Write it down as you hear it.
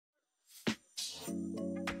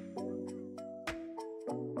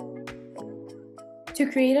To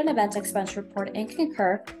create an event expense report in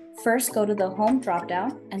Concur, first go to the Home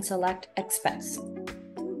dropdown and select Expense.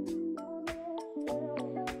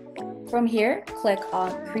 From here, click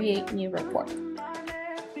on Create New Report.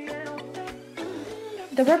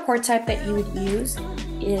 The report type that you would use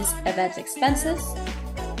is Event Expenses,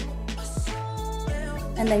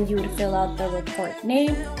 and then you would fill out the report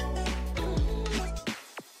name,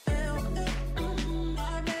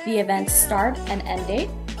 the event start and end date.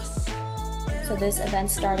 So this event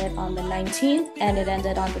started on the 19th and it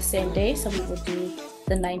ended on the same day, so we would do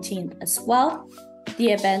the 19th as well.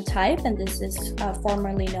 The event type, and this is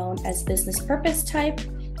formerly known as business purpose type,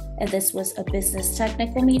 and this was a business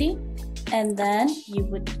technical meeting. And then you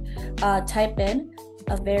would type in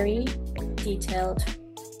a very detailed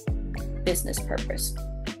business purpose.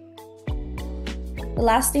 The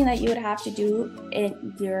last thing that you would have to do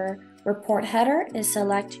in your report header is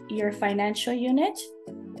select your financial unit,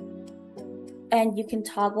 and you can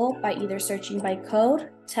toggle by either searching by code,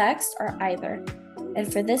 text, or either. And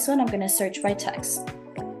for this one, I'm going to search by text.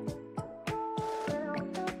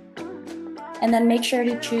 And then make sure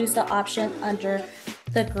to choose the option under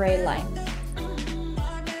the gray line.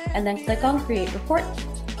 And then click on Create Report.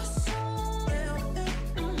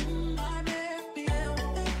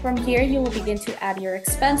 From here, you will begin to add your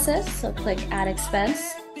expenses. So click Add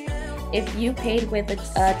Expense. If you paid with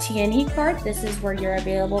a T&E card, this is where your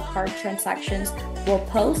available card transactions will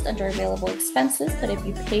post under available expenses. But if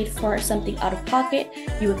you paid for something out of pocket,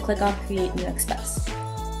 you would click on Create New Expense.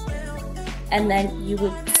 And then you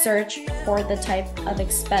would search for the type of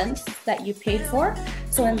expense that you paid for.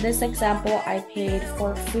 So in this example, I paid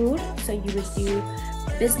for food. So you would do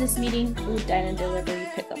business meeting, food, dine and delivery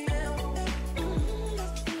pickup.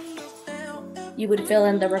 You would fill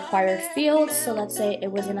in the required fields. So let's say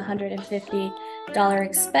it was an $150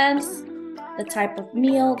 expense, the type of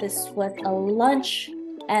meal, this was a lunch,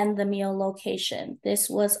 and the meal location. This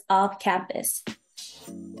was off campus.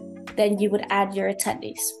 Then you would add your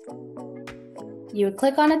attendees. You would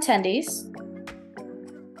click on attendees.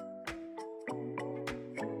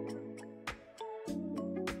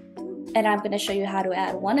 And I'm going to show you how to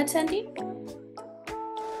add one attendee.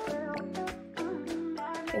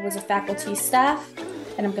 It was a faculty staff,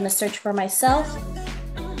 and I'm going to search for myself.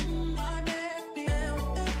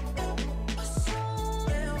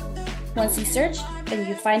 Once you search and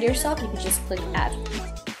you find yourself, you can just click add.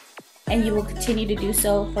 And you will continue to do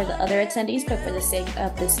so for the other attendees, but for the sake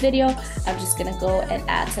of this video, I'm just going to go and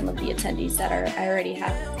add some of the attendees that I already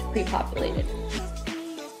have pre-populated.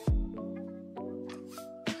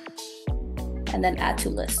 And then add to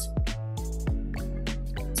list.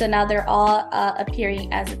 So now they're all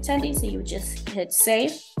appearing as attendees, so you just hit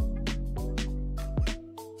save.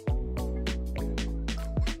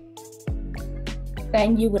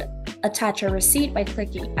 Then you would attach a receipt by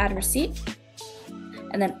clicking add receipt,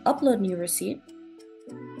 and then upload new receipt.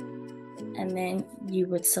 And then you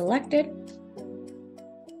would select it.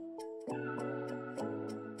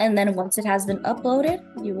 And then once it has been uploaded,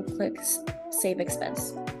 you will click save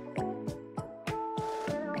expense.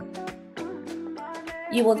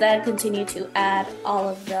 You will then continue to add all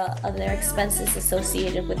of the other expenses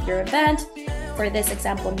associated with your event. For this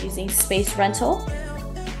example, I'm using space rental.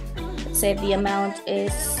 Let's say the amount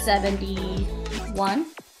is $71.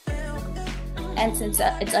 And since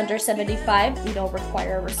it's under 75, we don't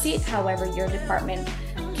require a receipt. However, your department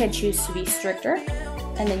can choose to be stricter.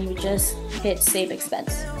 And then you just hit save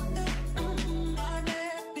expense.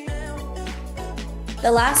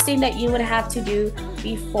 The last thing that you would have to do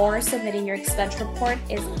before submitting your expense report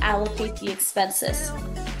is allocate the expenses.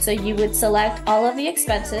 So you would select all of the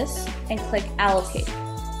expenses and click allocate.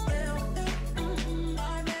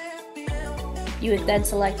 You would then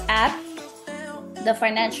select add. The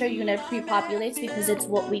financial unit pre-populates because it's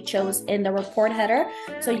what we chose in the report header.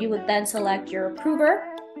 So you would then select your approver.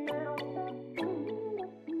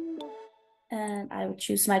 And I would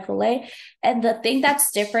choose Michael A. And the thing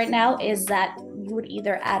that's different now is that you would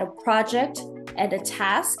either add a project and a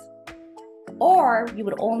task, or you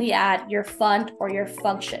would only add your fund or your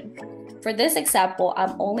function. For this example,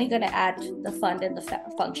 I'm only going to add the fund and the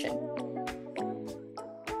function.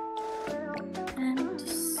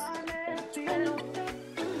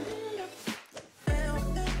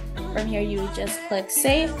 And from here, you would just click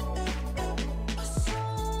save,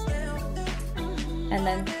 and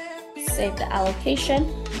then save the allocation.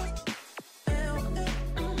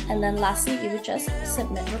 And then lastly, you would just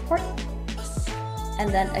submit report and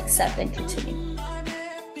then accept and continue.